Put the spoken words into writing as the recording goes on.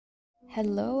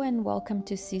Hello and welcome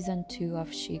to Season 2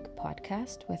 of Chic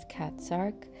Podcast with Kat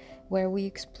Sark, where we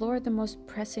explore the most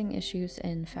pressing issues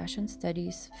in fashion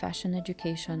studies, fashion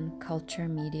education, culture,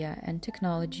 media, and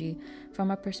technology from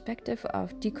a perspective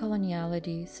of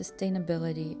decoloniality,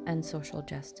 sustainability, and social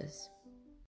justice.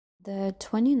 The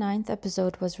 29th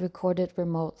episode was recorded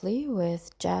remotely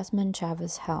with Jasmine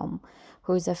Chavez Helm,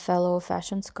 who is a fellow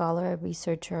fashion scholar,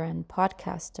 researcher, and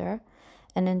podcaster.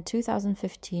 And in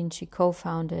 2015, she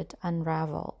co-founded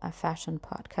Unravel, a fashion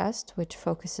podcast which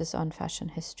focuses on fashion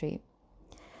history.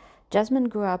 Jasmine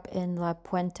grew up in La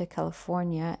Puente,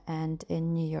 California, and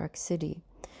in New York City.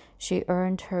 She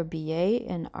earned her BA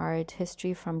in art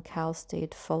history from Cal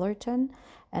State Fullerton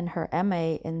and her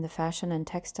MA in the fashion and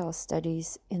textile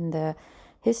studies in the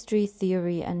history,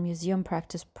 theory, and museum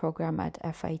practice program at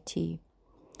FIT.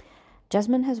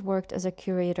 Jasmine has worked as a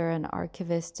curator and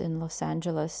archivist in Los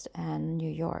Angeles and New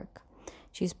York.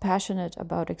 She's passionate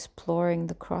about exploring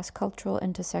the cross-cultural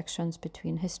intersections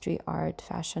between history, art,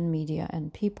 fashion, media,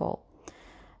 and people.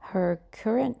 Her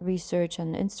current research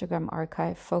and Instagram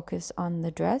archive focus on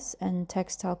the dress and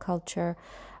textile culture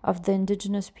of the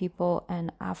indigenous people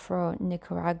and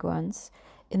Afro-Nicaraguans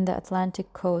in the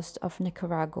Atlantic coast of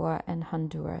Nicaragua and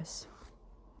Honduras.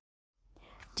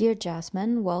 Dear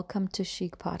Jasmine, welcome to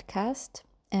Chic Podcast,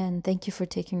 and thank you for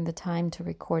taking the time to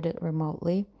record it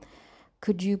remotely.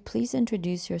 Could you please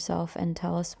introduce yourself and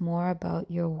tell us more about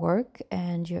your work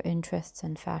and your interests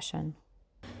in fashion?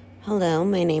 Hello,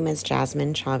 my name is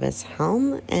Jasmine Chavez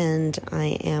Helm, and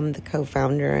I am the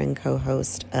co-founder and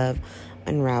co-host of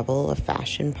Unravel, a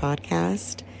fashion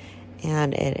podcast,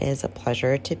 and it is a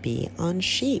pleasure to be on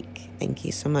Chic. Thank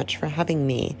you so much for having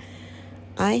me.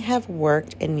 I have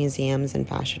worked in museums and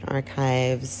fashion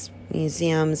archives,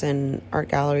 museums and art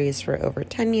galleries for over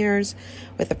 10 years,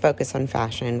 with a focus on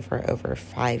fashion for over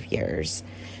 5 years.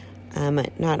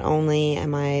 Not only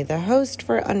am I the host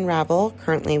for Unravel,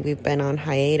 currently we've been on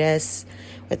hiatus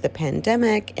with the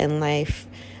pandemic and life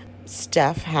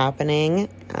stuff happening,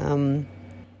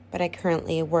 but I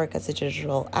currently work as a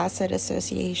digital asset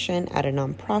association at a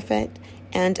nonprofit,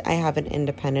 and I have an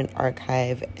independent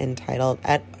archive entitled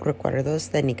At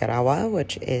Recuerdos de Nicaragua,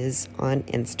 which is on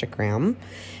Instagram,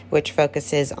 which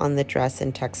focuses on the dress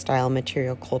and textile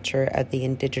material culture of the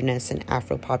indigenous and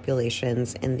Afro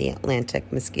populations in the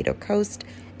Atlantic Mosquito Coast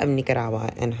of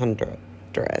Nicaragua and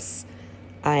Honduras.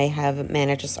 I have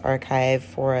managed this archive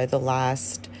for the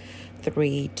last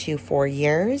 3 to 4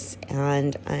 years,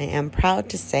 and I am proud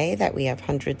to say that we have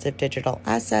hundreds of digital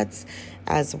assets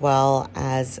as well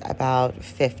as about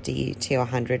 50 to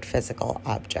 100 physical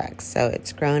objects. So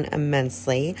it's grown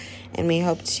immensely, and we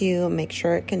hope to make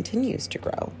sure it continues to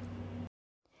grow.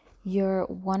 You're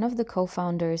one of the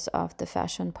co-founders of the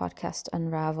fashion podcast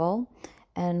Unravel,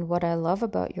 and what I love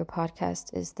about your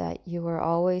podcast is that you are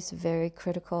always very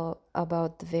critical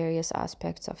about the various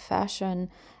aspects of fashion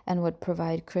and would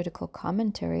provide critical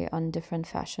commentary on different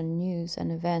fashion news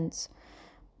and events.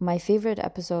 My favorite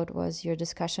episode was your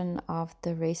discussion of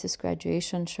the racist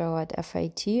graduation show at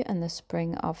FIT in the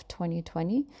spring of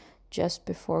 2020, just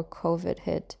before COVID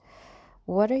hit.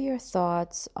 What are your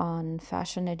thoughts on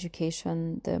fashion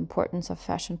education, the importance of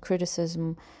fashion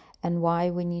criticism, and why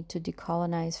we need to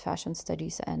decolonize fashion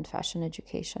studies and fashion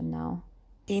education now?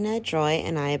 Dina, Joy,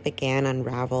 and I began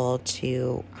Unravel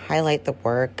to highlight the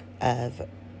work of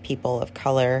people of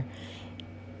color,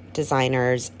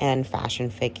 designers, and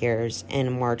fashion figures in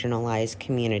marginalized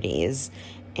communities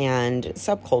and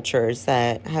subcultures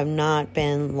that have not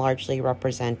been largely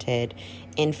represented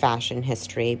in fashion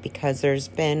history, because there's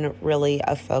been really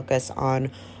a focus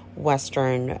on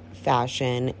Western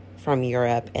fashion from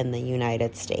Europe and the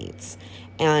United States.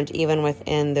 And even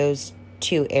within those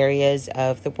two areas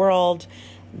of the world,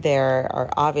 there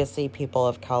are obviously people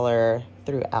of color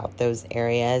throughout those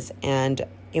areas. And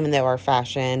even though our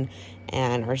fashion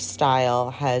and our style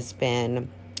has been,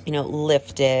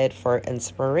 lifted for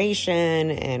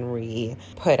inspiration and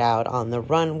put out on the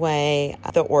runway,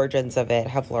 the origins of it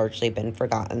have largely been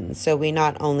forgotten. So we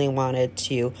not only wanted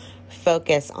to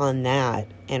focus on that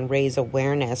and raise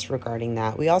awareness regarding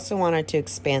that, we also wanted to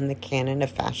expand the canon of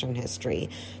fashion history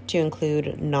to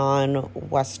include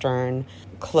non-Western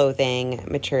clothing,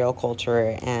 material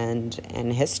culture, and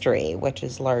history, which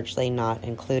is largely not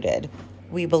included.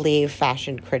 We believe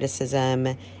fashion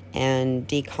criticism and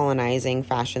decolonizing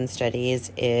fashion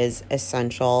studies is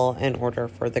essential in order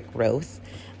for the growth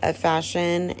of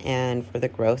fashion and for the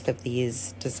growth of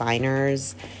these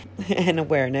designers and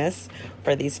awareness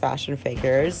for these fashion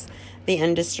figures. The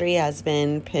industry has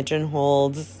been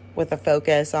pigeonholed with a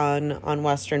focus on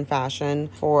Western fashion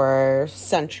for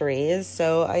centuries.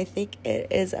 So I think it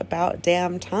is about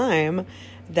damn time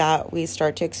that we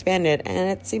start to expand it. And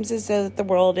it seems as though the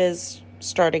world is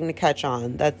starting to catch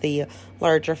on, that the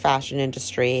larger fashion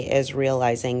industry is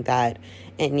realizing that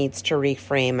it needs to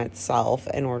reframe itself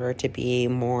in order to be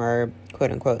more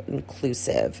quote unquote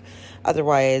inclusive.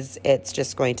 Otherwise, it's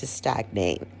just going to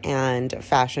stagnate, and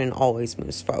fashion always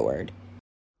moves forward.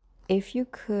 If you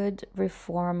could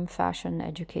reform fashion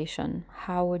education,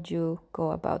 how would you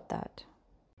go about that?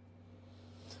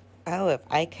 Oh, if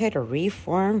I could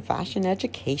reform fashion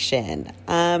education,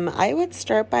 I would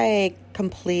start by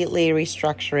completely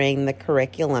restructuring the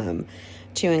curriculum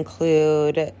to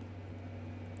include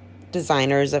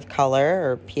designers of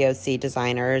color or POC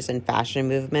designers and fashion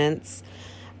movements.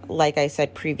 Like I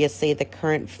said previously, the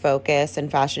current focus in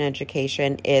fashion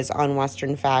education is on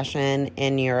Western fashion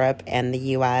in Europe and the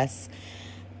US.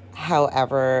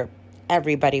 However,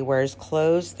 everybody wears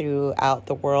clothes throughout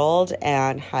the world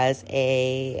and has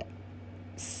a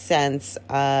sense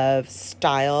of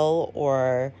style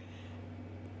or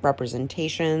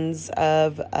representations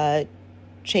of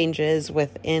changes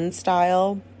within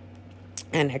style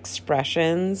and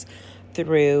expressions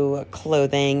through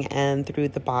clothing and through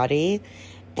the body.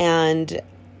 And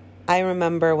I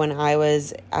remember when I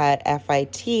was at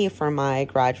FIT for my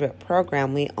graduate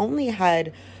program, we only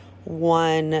had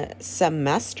one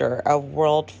semester of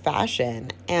world fashion.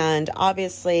 And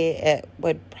obviously it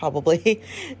would probably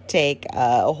take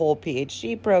a whole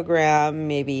PhD program,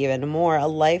 maybe even more, a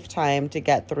lifetime to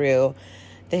get through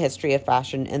the history of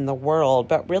fashion in the world.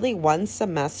 But really, one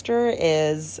semester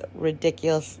is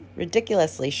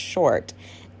ridiculously short.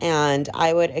 And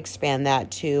I would expand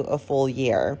that to a full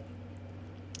year,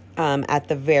 at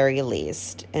the very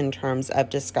least, in terms of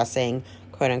discussing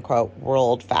quote unquote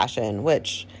world fashion,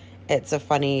 which it's a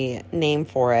funny name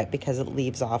for it because it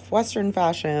leaves off Western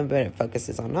fashion, but it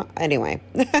focuses on, anyway,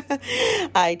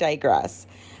 I digress.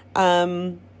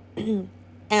 And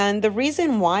the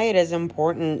reason why it is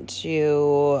important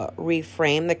to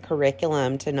reframe the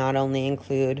curriculum to not only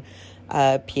include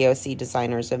POC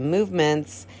designers of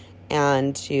movements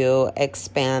and to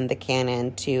expand the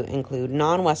canon to include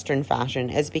non-Western fashion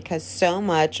is because so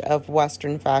much of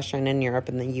Western fashion in Europe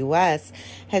and the US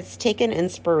has taken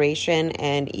inspiration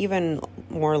and even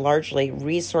more largely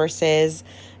resources,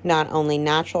 not only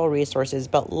natural resources,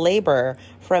 but labor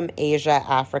from Asia,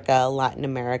 Africa, Latin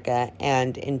America,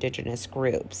 and indigenous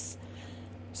groups.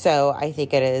 So I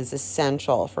think it is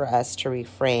essential for us to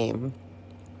reframe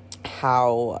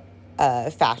how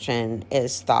fashion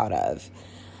is thought of.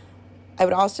 I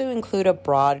would also include a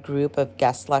broad group of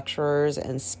guest lecturers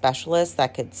and specialists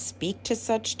that could speak to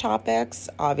such topics.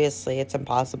 Obviously, it's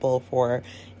impossible for,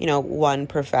 one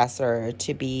professor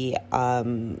to be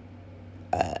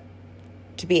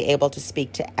able to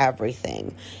speak to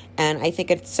everything. And I think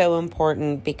it's so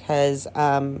important because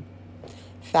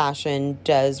fashion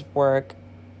does work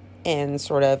in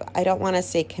sort of, I don't want to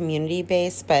say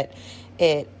community-based, but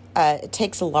it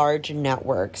takes large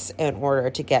networks in order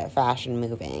to get fashion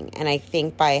moving. And I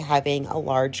think by having a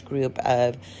large group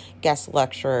of guest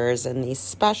lecturers and these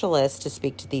specialists to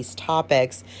speak to these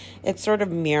topics, it's sort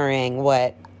of mirroring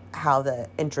how the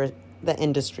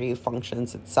industry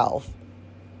functions itself.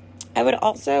 I would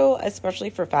also,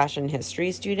 especially for fashion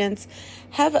history students,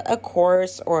 have a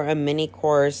course or a mini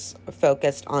course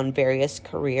focused on various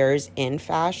careers in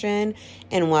fashion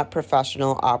and what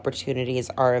professional opportunities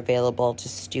are available to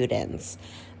students.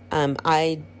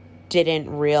 I didn't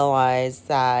realize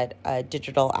that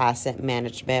digital asset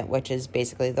management, which is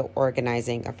basically the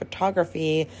organizing of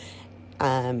photography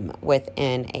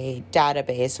within a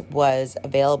database, was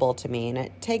available to me. And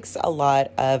it takes a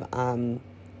lot of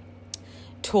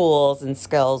tools and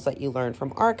skills that you learn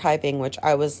from archiving, which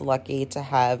I was lucky to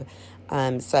have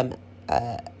some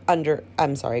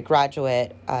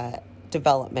graduate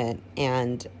development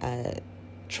and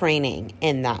training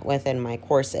in that within my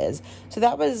courses. So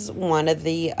that was one of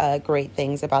the great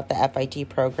things about the FIT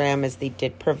program, is they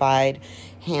did provide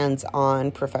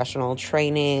hands-on professional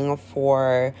training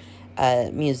for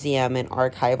museum and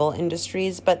archival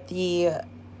industries. But the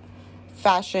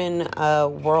fashion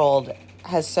world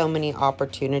has so many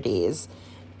opportunities,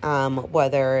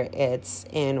 whether it's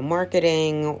in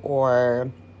marketing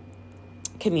or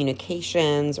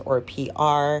communications or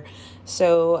PR.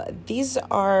 So these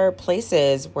are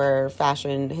places where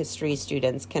fashion history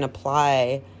students can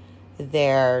apply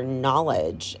their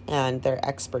knowledge and their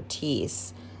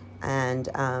expertise and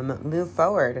move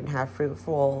forward and have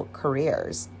fruitful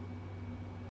careers.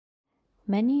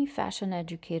 Many fashion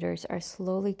educators are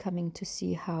slowly coming to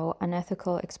see how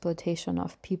unethical exploitation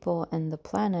of people and the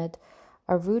planet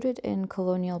are rooted in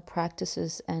colonial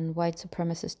practices and white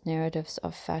supremacist narratives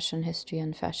of fashion history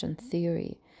and fashion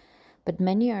theory. But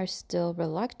many are still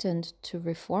reluctant to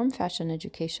reform fashion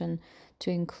education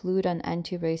to include an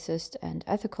anti-racist and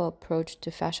ethical approach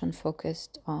to fashion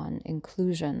focused on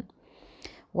inclusion.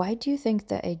 Why do you think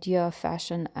the idea of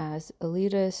fashion as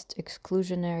elitist,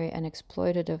 exclusionary, and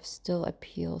exploitative still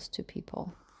appeals to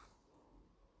people?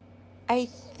 I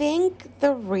think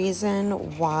the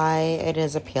reason why it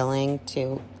is appealing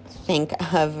to think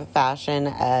of fashion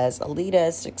as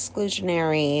elitist,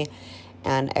 exclusionary,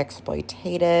 and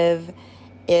exploitative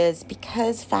is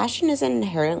because fashion is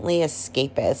inherently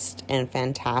escapist and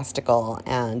fantastical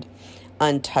and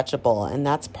untouchable, and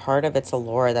that's part of its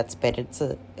allure. That's been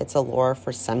its allure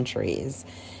for centuries.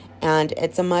 And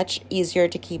it's a much easier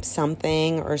to keep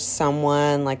something or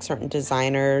someone, like certain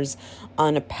designers,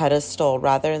 on a pedestal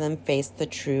rather than face the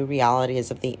true realities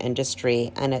of the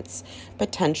industry and its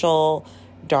potential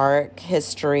dark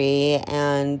history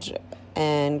and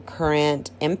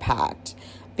current impact.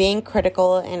 Being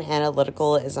critical and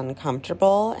analytical is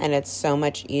uncomfortable, and it's so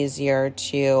much easier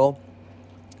to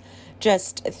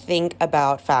just think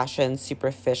about fashion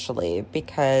superficially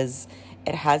because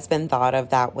it has been thought of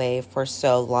that way for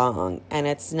so long. And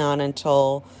it's not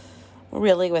until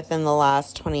really within the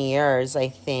last 20 years, I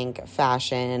think,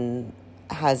 fashion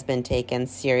has been taken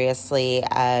seriously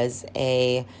as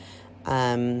a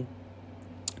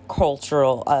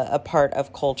cultural, a part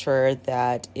of culture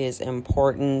that is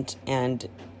important and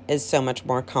is so much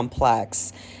more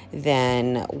complex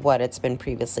than what it's been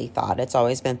previously thought. It's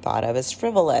always been thought of as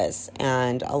frivolous,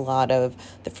 and a lot of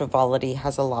the frivolity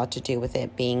has a lot to do with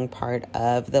it being part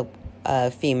of the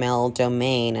female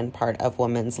domain and part of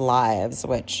women's lives,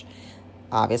 which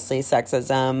obviously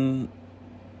sexism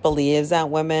believes that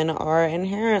women are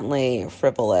inherently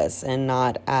frivolous and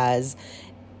not as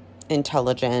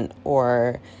intelligent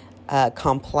or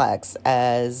complex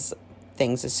as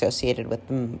things associated with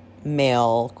the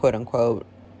male, quote unquote,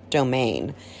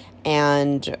 domain.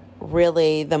 And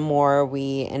really, the more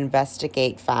we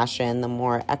investigate fashion, the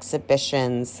more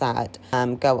exhibitions that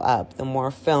go up, the more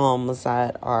films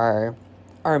that are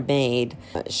made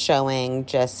showing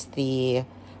just the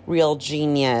real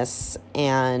genius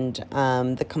and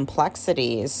the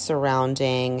complexities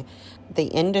surrounding the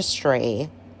industry,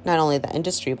 not only the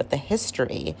industry, but the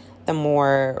history, the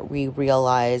more we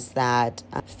realize that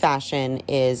fashion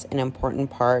is an important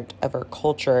part of our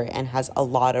culture and has a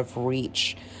lot of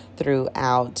reach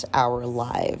throughout our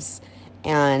lives.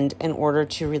 And in order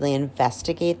to really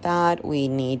investigate that, we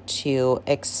need to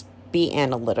be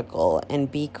analytical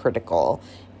and be critical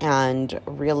and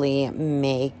really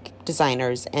make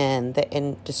designers and the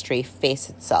industry face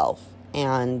itself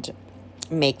and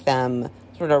make them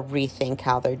sort of rethink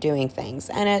how they're doing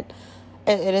things. And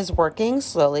it is working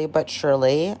slowly but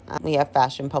surely. We have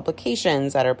fashion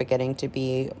publications that are beginning to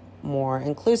be more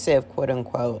inclusive, quote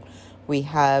unquote. We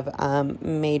have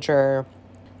major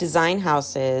design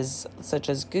houses such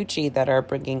as Gucci that are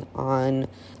bringing on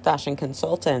fashion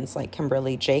consultants like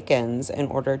Kimberly Jenkins in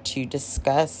order to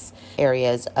discuss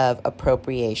areas of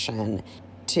appropriation,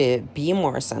 to be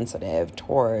more sensitive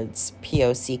towards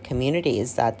POC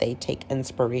communities that they take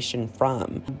inspiration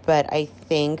from. But I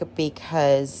think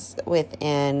because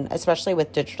especially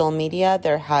with digital media,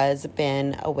 there has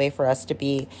been a way for us to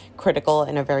be critical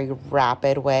in a very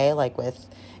rapid way, like with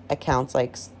accounts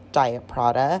like Diet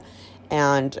Prada.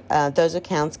 And those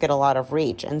accounts get a lot of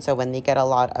reach. And so when they get a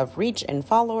lot of reach and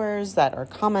followers that are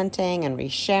commenting and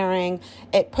resharing,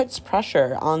 it puts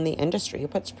pressure on the industry.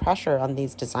 It puts pressure on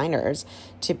these designers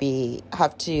to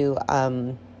have to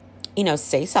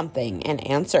say something and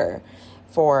answer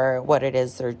for what it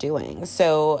is they're doing.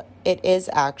 So it is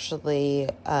actually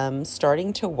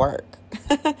starting to work.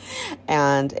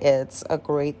 And it's a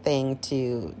great thing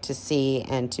to see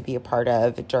and to be a part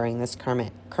of during this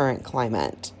current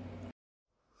climate.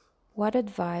 What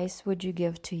advice would you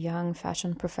give to young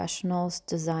fashion professionals,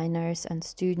 designers, and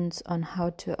students on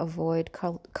how to avoid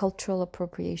cultural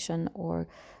appropriation or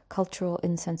cultural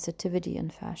insensitivity in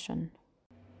fashion?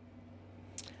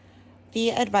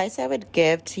 The advice I would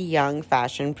give to young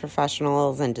fashion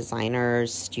professionals and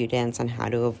designers, students, on how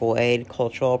to avoid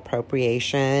cultural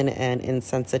appropriation and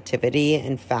insensitivity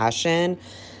in fashion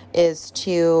is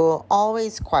to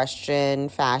always question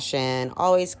fashion,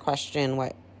 always question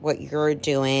what you're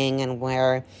doing and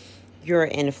where your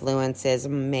influences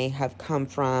may have come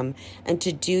from, and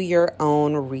to do your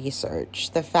own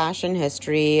research. The fashion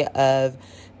history of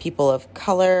people of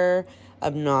color,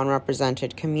 of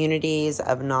non-represented communities,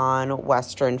 of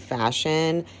non-Western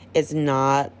fashion is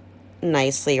not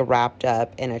nicely wrapped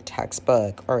up in a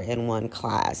textbook or in one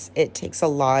class. It takes a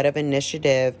lot of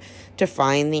initiative to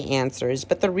find the answers,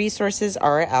 but the resources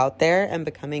are out there and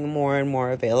becoming more and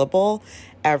more available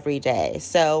every day.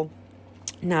 So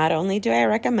not only do I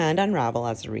recommend Unravel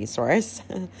as a resource,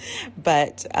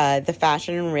 but the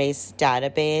Fashion and Race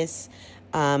database,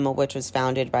 which was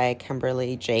founded by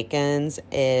Kimberly Jenkins,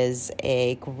 is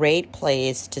a great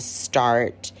place to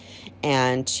start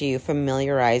and to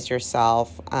familiarize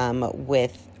yourself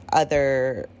with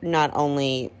other, not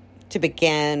only to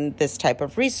begin this type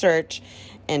of research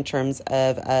in terms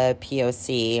of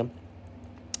POC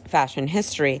fashion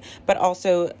history, but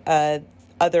also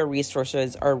other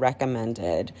resources are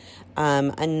recommended.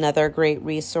 Another great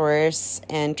resource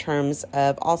in terms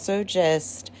of also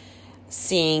just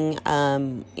seeing,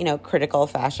 critical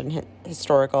fashion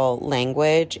historical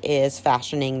language is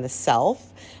Fashioning the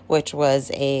Self, which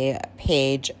was a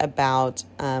page about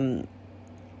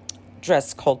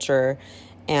dress culture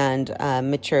and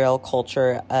material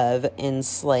culture of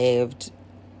enslaved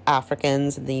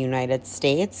Africans in the United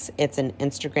States. It's an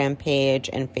Instagram page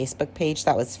and Facebook page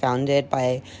that was founded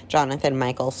by Jonathan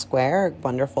Michael Square, a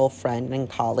wonderful friend and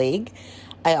colleague.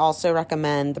 I also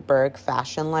recommend the Berg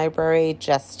Fashion Library.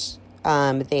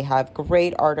 They have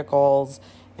great articles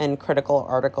and critical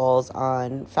articles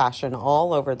on fashion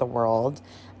all over the world.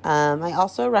 I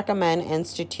also recommend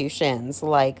institutions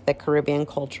like the Caribbean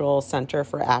Cultural Center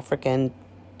for the African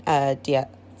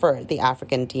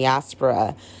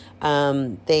Diaspora.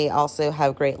 They also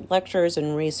have great lectures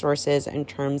and resources in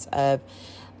terms of,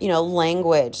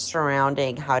 language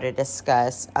surrounding how to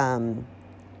discuss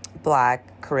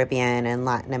Black, Caribbean, and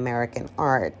Latin American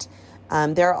art.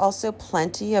 There are also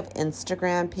plenty of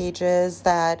Instagram pages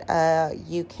that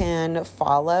you can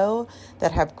follow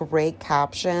that have great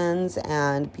captions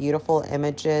and beautiful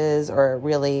images, or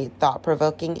really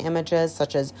thought-provoking images,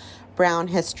 such as Brown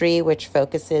History, which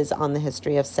focuses on the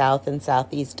history of South and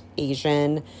Southeast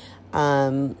Asian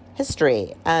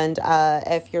history. And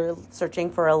if you're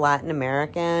searching for a Latin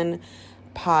American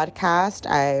podcast,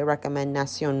 I recommend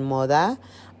Nación Moda.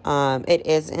 It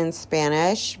is in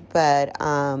Spanish, but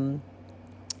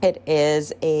it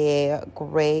is a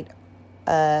great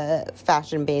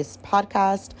fashion-based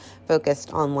podcast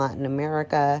focused on Latin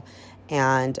America,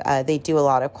 and they do a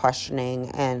lot of questioning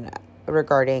and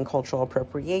regarding cultural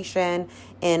appropriation,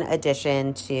 in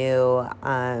addition to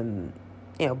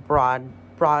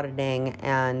broadening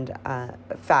and the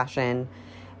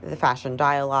fashion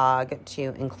dialogue to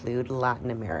include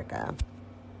Latin America.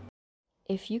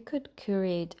 If you could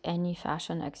curate any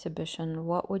fashion exhibition,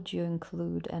 what would you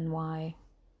include and why?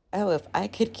 Oh, if I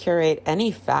could curate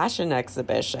any fashion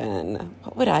exhibition,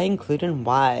 what would I include and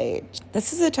why?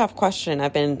 This is a tough question.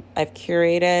 I've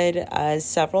curated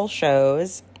several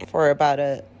shows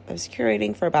I was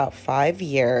curating for about 5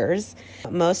 years.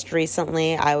 Most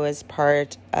recently, I was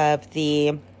part of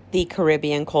the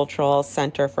Caribbean Cultural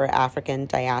Center for African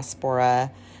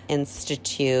Diaspora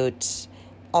Institute,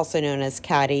 also known as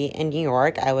CADI, in New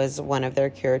York. I was one of their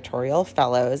curatorial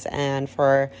fellows, and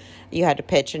you had to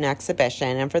pitch an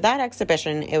exhibition. And for that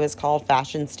exhibition, it was called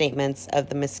Fashion Statements of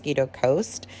the Mosquito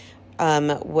Coast,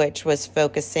 which was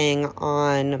focusing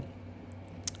on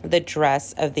the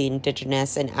dress of the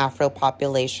indigenous and Afro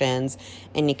populations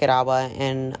in Nicaragua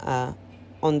and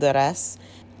Honduras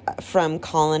from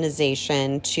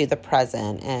colonization to the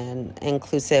present, and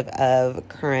inclusive of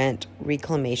current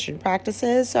reclamation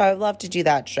practices. So I would love to do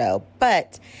that show,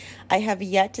 but I have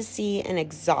yet to see an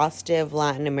exhaustive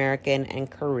Latin American and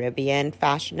Caribbean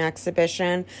fashion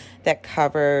exhibition that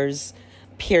covers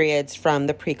periods from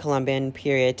the pre-Columbian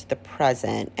period to the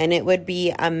present. And it would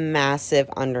be a massive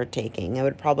undertaking. It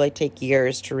would probably take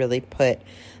years to really put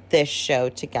this show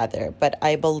together. But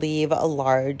I believe a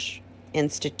large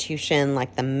institution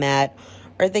like the Met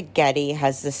or the Getty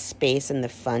has the space and the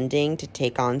funding to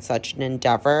take on such an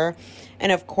endeavor.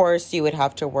 And of course, you would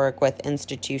have to work with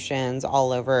institutions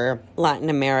all over Latin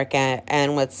America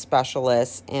and with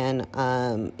specialists in,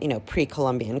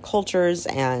 pre-Columbian cultures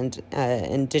and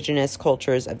indigenous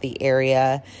cultures of the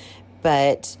area.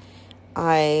 But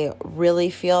I really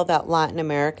feel that Latin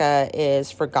America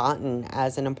is forgotten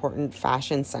as an important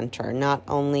fashion center. Not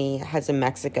only has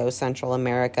Mexico, Central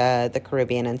America, the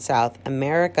Caribbean, and South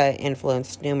America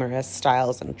influenced numerous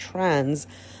styles and trends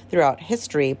throughout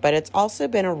history, but it's also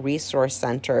been a resource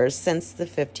center since the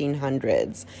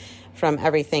 1500s. from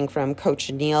everything from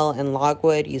cochineal and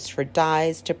logwood used for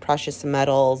dyes to precious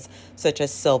metals such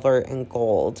as silver and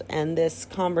gold. And this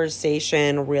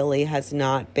conversation really has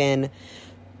not been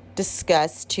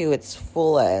discussed to its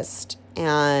fullest.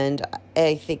 And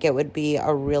I think it would be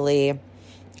a really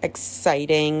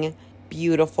exciting,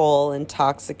 beautiful,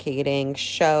 intoxicating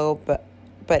show, but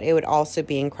it would also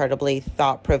be incredibly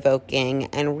thought-provoking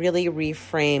and really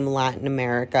reframe Latin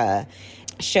America,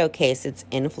 showcase its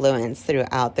influence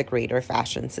throughout the greater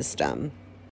fashion system.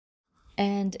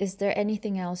 And is there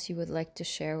anything else you would like to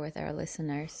share with our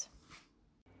listeners?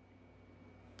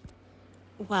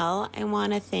 Well, I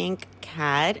want to thank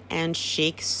Kat and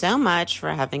Chic so much for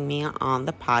having me on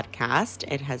the podcast.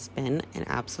 It has been an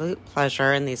absolute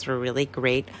pleasure, and these were really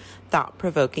great,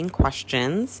 thought-provoking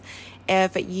questions.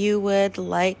 If you would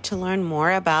like to learn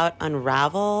more about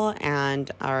Unravel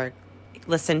and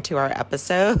listen to our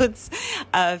episodes,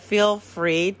 feel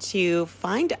free to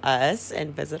find us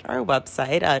and visit our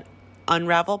website at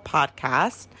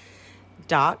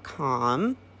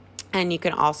unravelpodcast.com. And you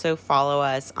can also follow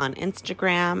us on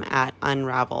Instagram at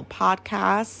Unravel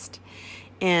Podcast.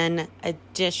 In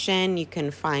addition, you can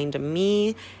find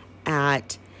me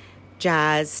at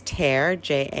Jastare,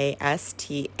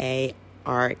 Jastare,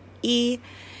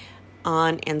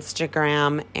 on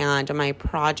Instagram. And my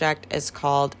project is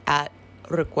called At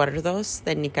Recuerdos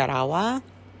de Nicaragua.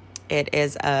 It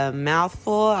is a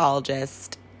mouthful. I'll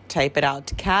just type it out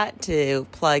to Kat to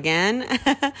plug in.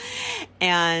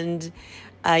 And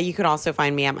you can also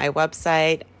find me at my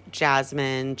website,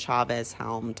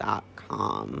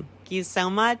 JasmineChavezHelm.com. Thank you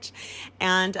so much.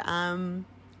 And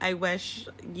I wish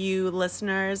you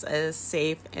listeners a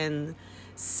safe and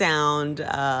sound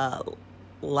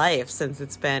life, since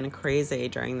it's been crazy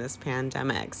during this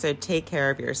pandemic. So take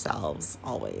care of yourselves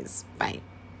always. Bye.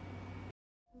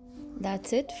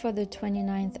 That's it for the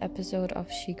 29th episode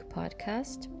of Chic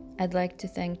Podcast. I'd like to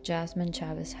thank Jasmine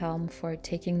Chavez Helm for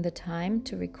taking the time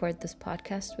to record this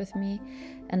podcast with me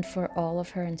and for all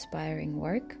of her inspiring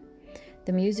work.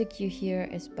 The music you hear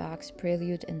is Bach's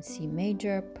Prelude in C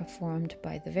major, performed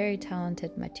by the very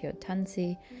talented Matteo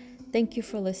Tanzi. Thank you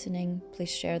for listening. Please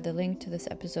share the link to this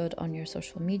episode on your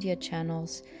social media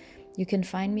channels. You can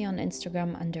find me on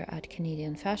Instagram under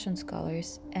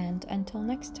 @CanadianFashionScholars. And until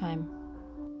next time.